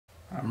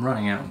I'm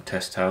running out of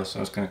test towels, so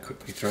I was going to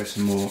quickly throw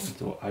some more and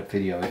thought I'd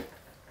video it.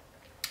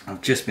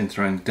 I've just been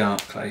throwing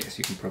dark clay, as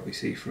you can probably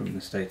see from the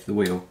state of the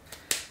wheel,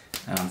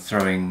 and I'm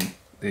throwing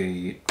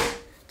the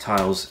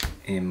tiles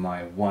in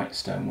my white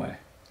stoneware,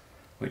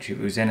 which if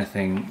it was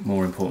anything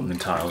more important than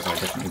tiles I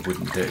definitely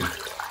wouldn't do.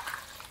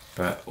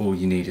 But all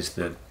you need is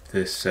the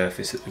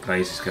surface that the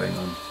glaze is going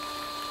on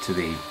to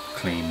be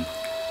clean,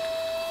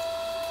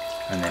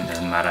 and then it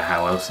doesn't matter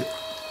how else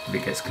if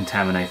it gets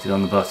contaminated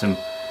on the bottom,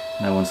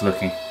 no one's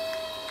looking.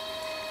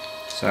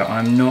 So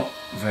I'm not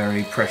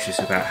very precious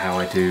about how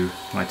I do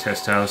my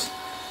test tiles.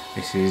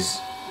 This is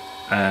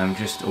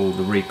just all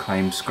the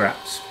reclaimed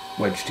scraps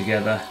wedged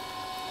together,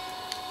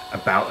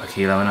 about 1.5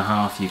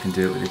 kilos. You can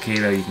do it with 1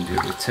 kilo, you can do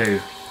it with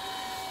 2,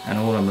 and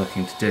all I'm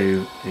looking to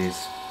do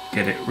is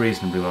get it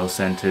reasonably well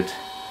centered,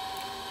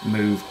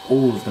 move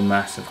all of the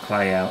mass of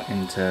clay out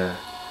into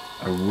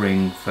a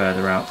ring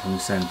further out from the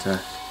center,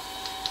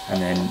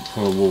 and then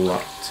pull a wall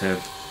up to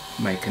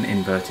make an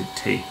inverted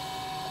T.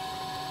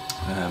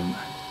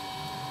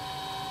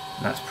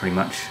 That's pretty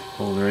much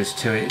all there is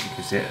to it. It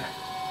gives it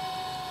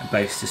a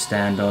base to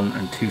stand on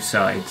and 2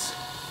 sides,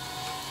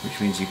 which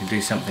means you can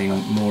do something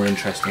more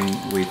interesting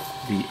with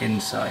the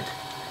inside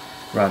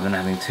rather than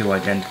having 2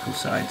 identical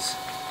sides.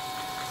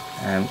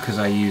 Because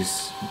I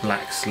use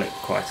black slip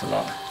quite a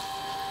lot,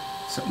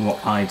 so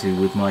what I do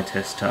with my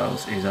test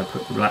tiles is I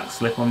put the black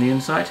slip on the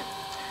inside,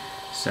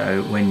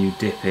 so when you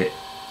dip the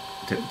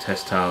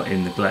test tile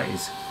in the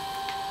glaze,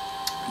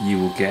 you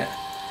will get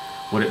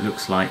what it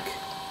looks like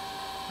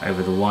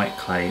over the white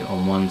clay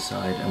on one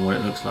side and what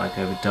it looks like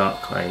over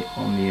dark clay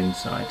on the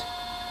inside.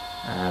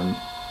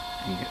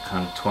 You get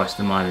kind of twice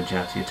the mileage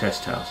out of your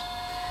test tiles.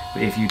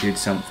 But if you did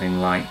something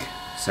like,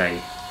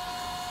 say,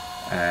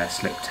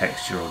 slip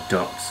texture or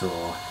dots,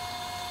 or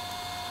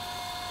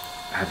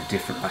had a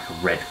different, like a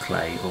red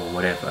clay or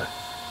whatever,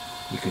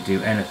 you could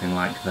do anything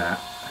like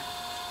that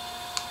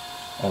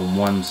on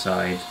one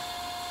side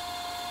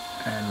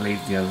and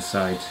leave the other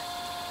side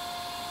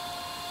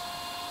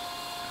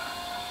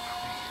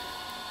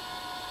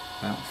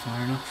about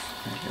far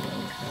enough. Maybe a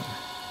little bit further.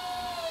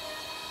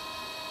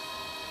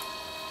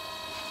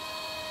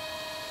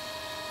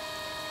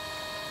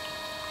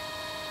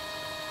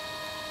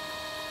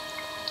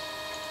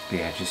 But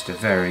yeah, just a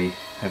very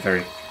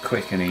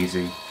quick and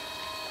easy.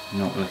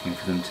 Not looking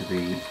for them to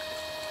be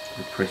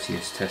the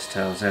prettiest test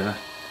tiles ever.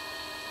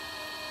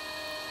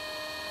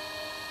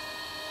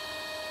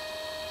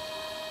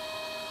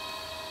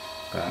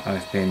 But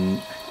I've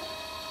been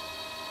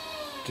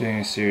doing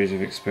a series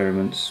of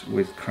experiments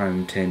with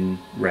chrome tin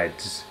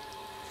reds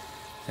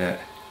that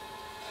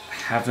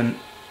haven't,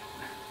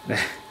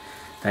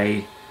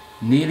 they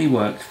nearly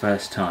worked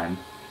first time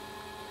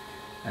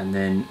and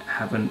then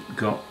haven't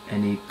got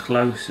any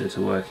closer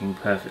to working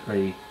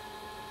perfectly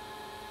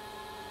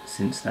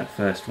since that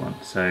first one.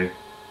 So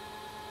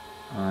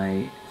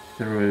I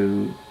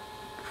threw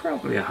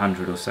probably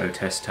 100 or so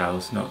test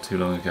tiles not too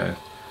long ago,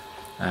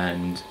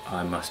 and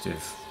I must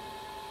have,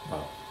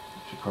 well,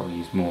 should probably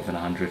use more than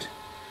 100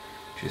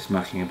 just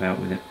mucking about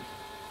with it.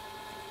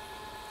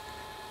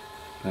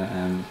 But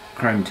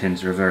chrome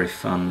tins are a very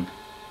fun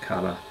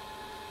colour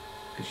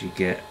because you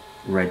get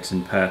reds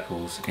and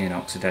purples in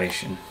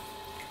oxidation,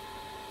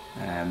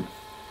 and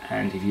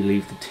if you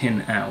leave the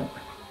tin out,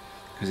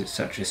 because it's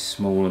such a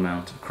small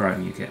amount of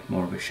chrome, you get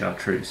more of a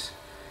chartreuse,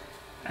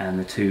 and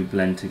the two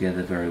blend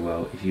together very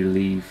well. If you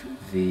leave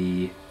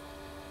the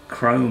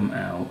chrome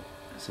out,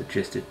 so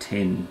just a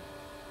tin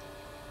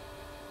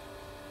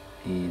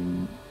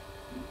in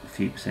a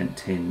few percent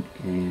tin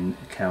in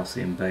a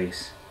calcium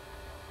base,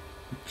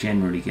 you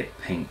generally get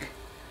pink,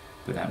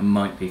 but that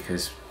might be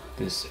because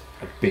there's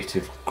a bit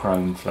of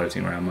chrome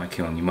floating around my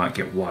kiln. You might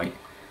get white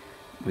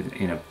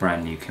in a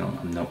brand new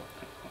kiln.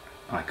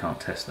 I can't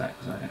test that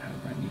because I don't have a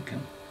brand new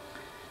kiln.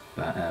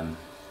 But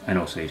and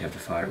also you'd have to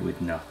fire it with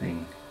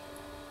nothing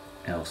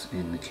else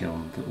in the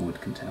kiln that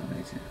would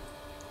contaminate it.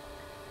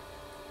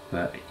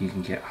 But you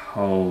can get a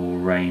whole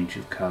range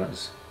of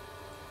colours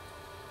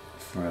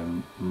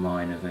from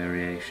minor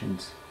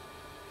variations.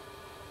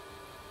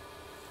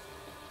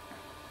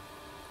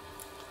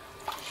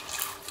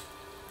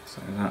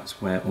 So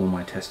that's where all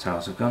my test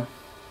tiles have gone,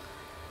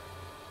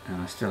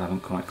 and I still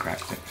haven't quite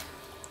cracked it.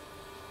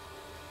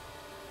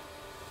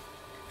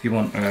 If you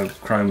want a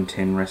chrome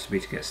tin recipe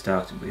to get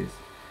started with,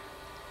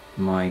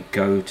 my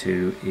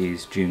go-to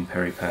is June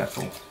Perry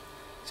Purple.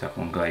 It's up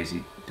on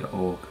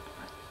glazy.org.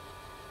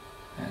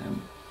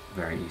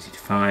 Very easy to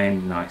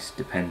find, nice,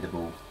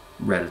 dependable,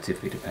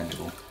 relatively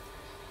dependable.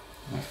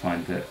 I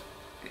find that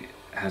it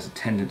has a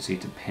tendency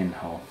to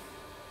pinhole,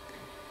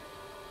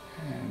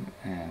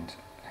 and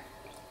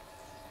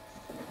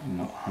I'm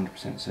not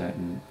 100%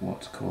 certain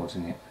what's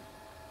causing it,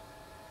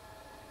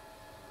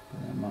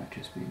 but that might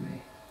just be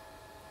me.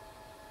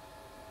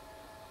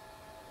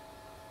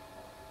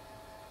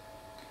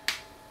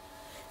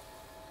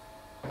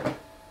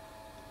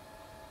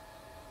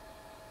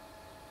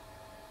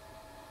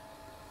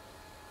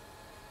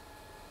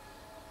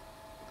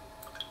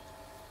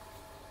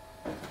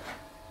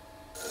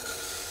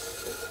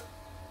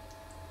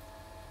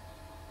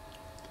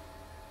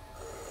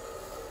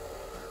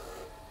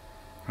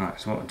 Right,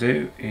 so what I'll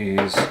do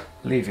is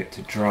leave it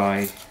to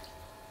dry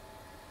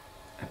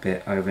a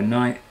bit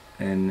overnight,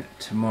 and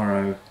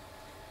tomorrow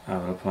I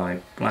will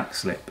apply black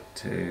slip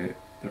to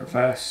the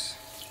reverse,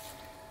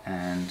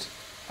 and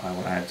I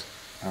will add,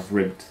 I've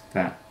ribbed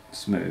that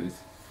smooth,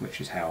 which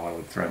is how I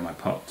would throw my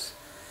pots,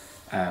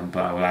 but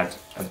I will add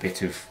a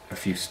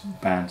few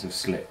bands of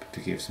slip to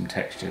give some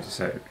texture,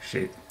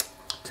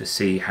 to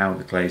see how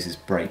the glazes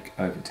break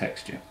over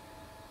texture,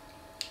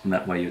 and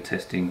that way you're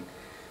testing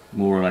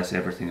more or less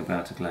everything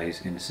about a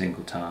glaze in a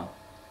single tile.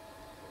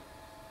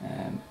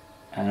 And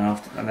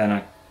then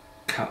I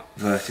cut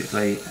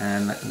vertically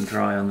and let them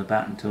dry on the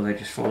bat until they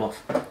just fall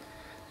off. It's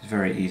a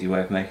very easy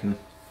way of making them.